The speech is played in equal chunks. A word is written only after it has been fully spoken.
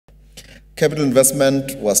Capital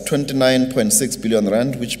investment was 29.6 billion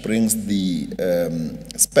rand, which brings the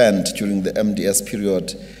spend during the MDS period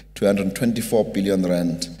to 124 billion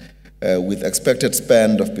rand, with expected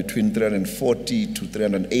spend of between 340 to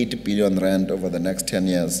 380 billion rand over the next 10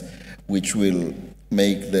 years, which will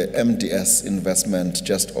make the MDS investment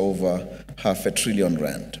just over R500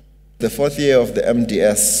 billion. The fourth year of the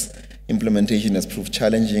MDS implementation has proved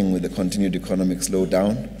challenging with the continued economic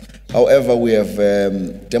slowdown. However, we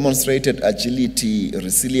have demonstrated agility,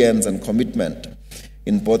 resilience, and commitment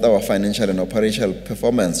in both our financial and operational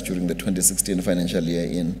performance during the 2016 financial year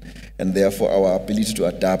and therefore our ability to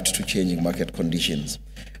adapt to changing market conditions.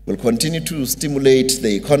 We'll continue to stimulate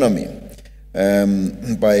the economy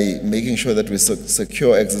by making sure that we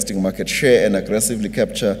secure existing market share and aggressively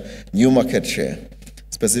capture new market share,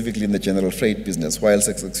 specifically in the general freight business, whilst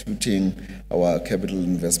executing our capital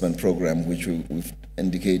investment program, which we've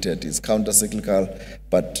indicated is counter-cyclical,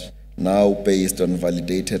 but now based on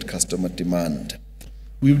validated customer demand.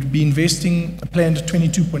 We would be investing a planned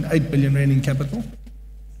 22.8 billion rand in capital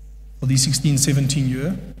for the 16-17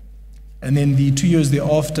 year, and then the 2 years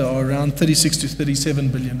thereafter are around 36 to 37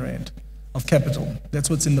 billion rand of capital. That's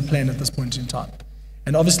what's in the plan at this point in time.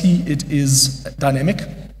 And obviously it is dynamic.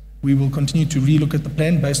 We will continue to relook at the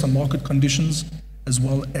plan based on market conditions as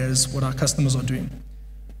well as what our customers are doing.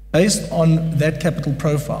 Based on that capital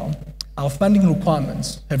profile, our funding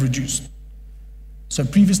requirements have reduced. So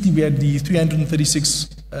previously we had the 336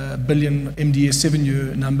 billion MDS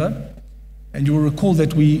 7-year number, and you will recall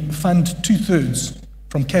that we fund 2/3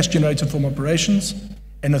 from cash generated from operations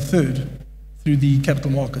and 1/3 through the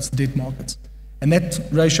capital markets, the debt markets. And that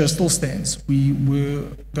ratio still stands. We were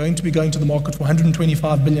going to be going to the market for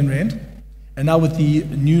 125 billion rand, and now with the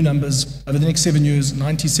new numbers, over the next 7 years,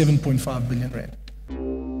 97.5 billion rand.